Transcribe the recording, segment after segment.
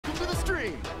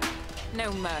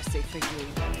No mercy for you.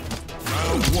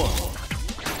 Round one.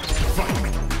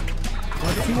 Fight.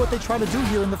 Let's see what they try to do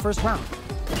here in the first round.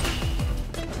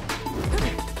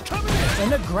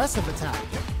 An aggressive attack.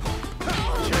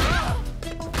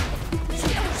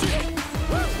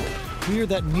 Clear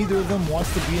that neither of them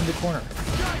wants to be in the corner.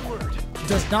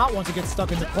 Does not want to get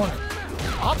stuck in the corner.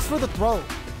 Opts for the throw.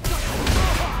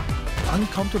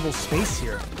 Uncomfortable space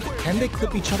here. Can they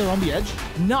clip each other on the edge?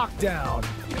 Knockdown.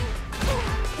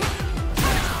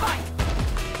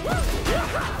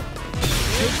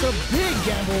 Takes a big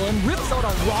gamble and rips out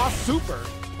a raw super.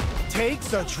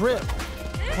 Takes a trip.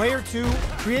 Player 2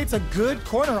 creates a good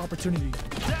corner opportunity.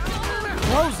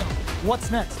 Throws him.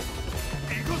 What's next?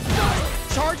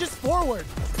 Charges forward.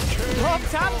 Up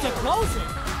tap to close it.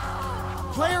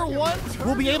 Player 1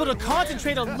 will be able to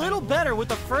concentrate a little better with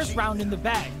the first round in the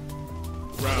bag.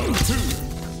 Round 2.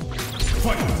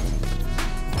 Fight.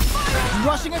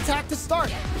 Rushing attack to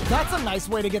start. That's a nice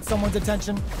way to get someone's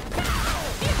attention.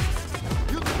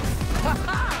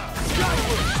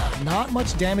 Not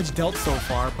much damage dealt so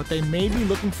far, but they may be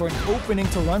looking for an opening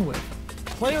to run with.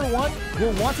 Player 1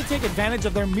 will want to take advantage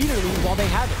of their meter lead while they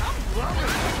have it.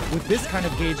 With this kind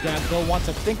of gauge gap, they'll want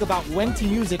to think about when to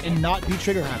use it and not be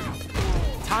trigger happy.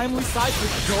 Timely side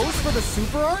switch goes for the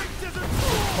super art.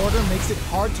 Quarter makes it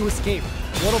hard to escape.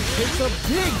 Little takes a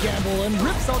big gamble and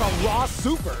rips out a raw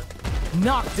super.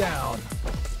 Knockdown.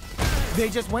 They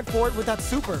just went for it with that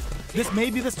super. This may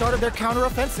be the start of their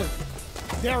counter-offensive.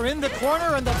 They're in the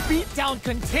corner and the beatdown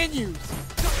continues.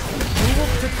 Able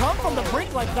to come from the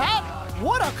brink like that?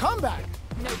 What a comeback!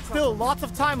 Still lots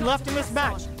of time left in this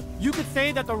match. You could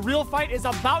say that the real fight is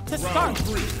about to start.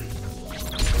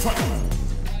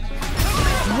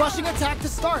 Rushing attack to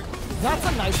start. That's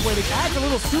a nice way to add a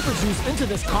little super juice into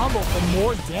this combo for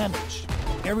more damage.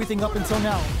 Everything up until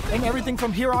now, and everything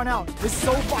from here on out, is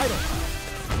so vital.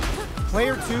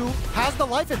 Player 2 has the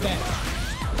life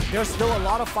advantage. There's still a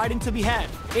lot of fighting to be had.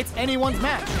 It's anyone's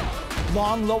match.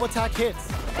 Long, low attack hits.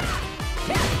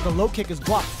 The low kick is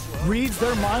blocked. Reads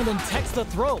their mind and techs the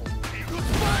throw.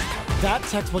 That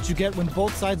tech's what you get when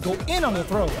both sides go in on the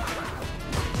throw.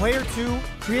 Player 2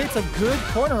 creates a good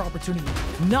corner opportunity.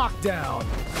 Knockdown.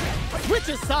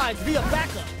 Switches sides via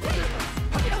backup.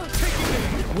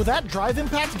 Will that drive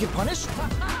impact get punished?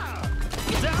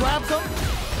 Grabs him.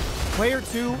 Player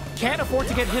 2 can't afford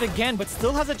to get hit again, but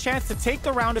still has a chance to take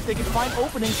the round if they can find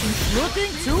openings. He's looking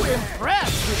to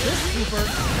impress with this super.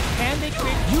 And they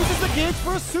uses the gauge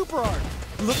for a super art.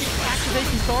 Looking to activate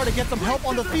the star to get some help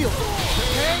on the field.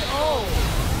 KO.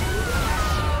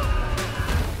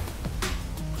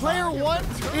 Player 1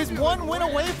 is one win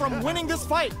away from winning this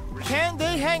fight. Can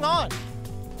they hang on?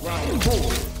 Round 4.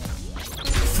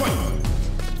 Fight.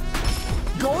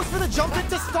 Goes for the jump in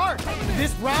to start.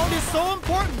 This round is so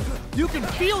important. You can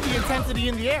feel the intensity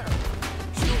in the air.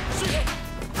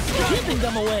 Keeping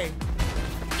them away.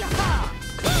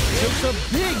 Takes a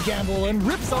big gamble and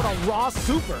rips out a raw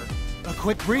super. A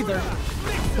quick breather.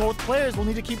 Both players will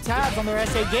need to keep tabs on their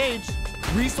SA gauge.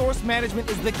 Resource management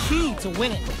is the key to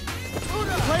winning.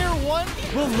 Player 1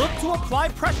 will look to apply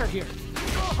pressure here.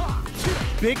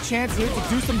 Big chance here to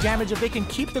do some damage if they can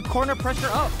keep the corner pressure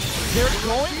up. They're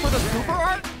going for the super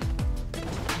art.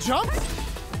 Jumps.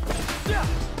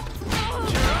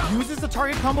 Uses the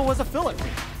target combo as a filler.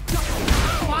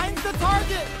 Finds the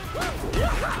target.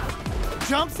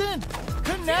 Jumps in.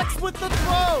 Connects with the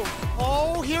throw.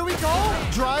 Oh, here we go.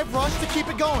 Drive rush to keep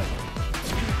it going.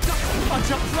 A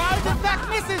jump drive, in fact,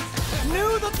 misses.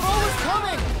 Knew the throw was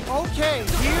coming. Okay,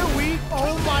 here we...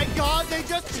 Oh my God, they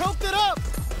just choked it up.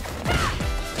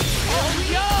 Oh,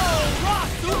 yo! Raw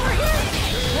super hit!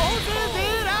 Closes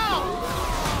it out!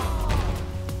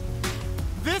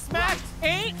 This match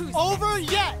ain't over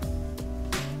yet!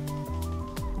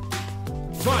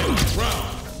 Final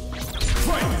round.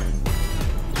 Fight.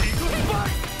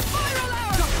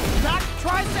 Zach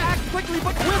tries to act quickly,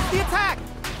 but whiffs the attack.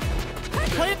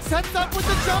 Play it sets up with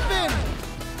the jump in.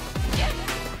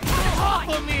 Off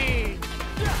of me!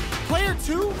 Player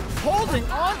 2 holding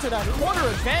on to that corner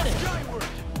advantage.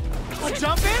 A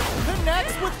jump in,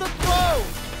 connects with the throw.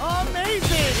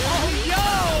 Amazing! Oh, yo!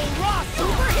 Raw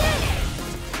super hit!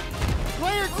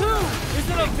 Player 2 is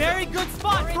in a very good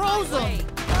spot, throws him.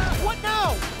 What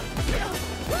now?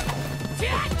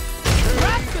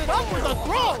 Wraps it up with a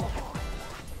throw.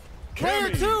 Player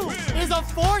 2 is a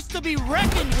force to be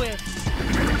reckoned with.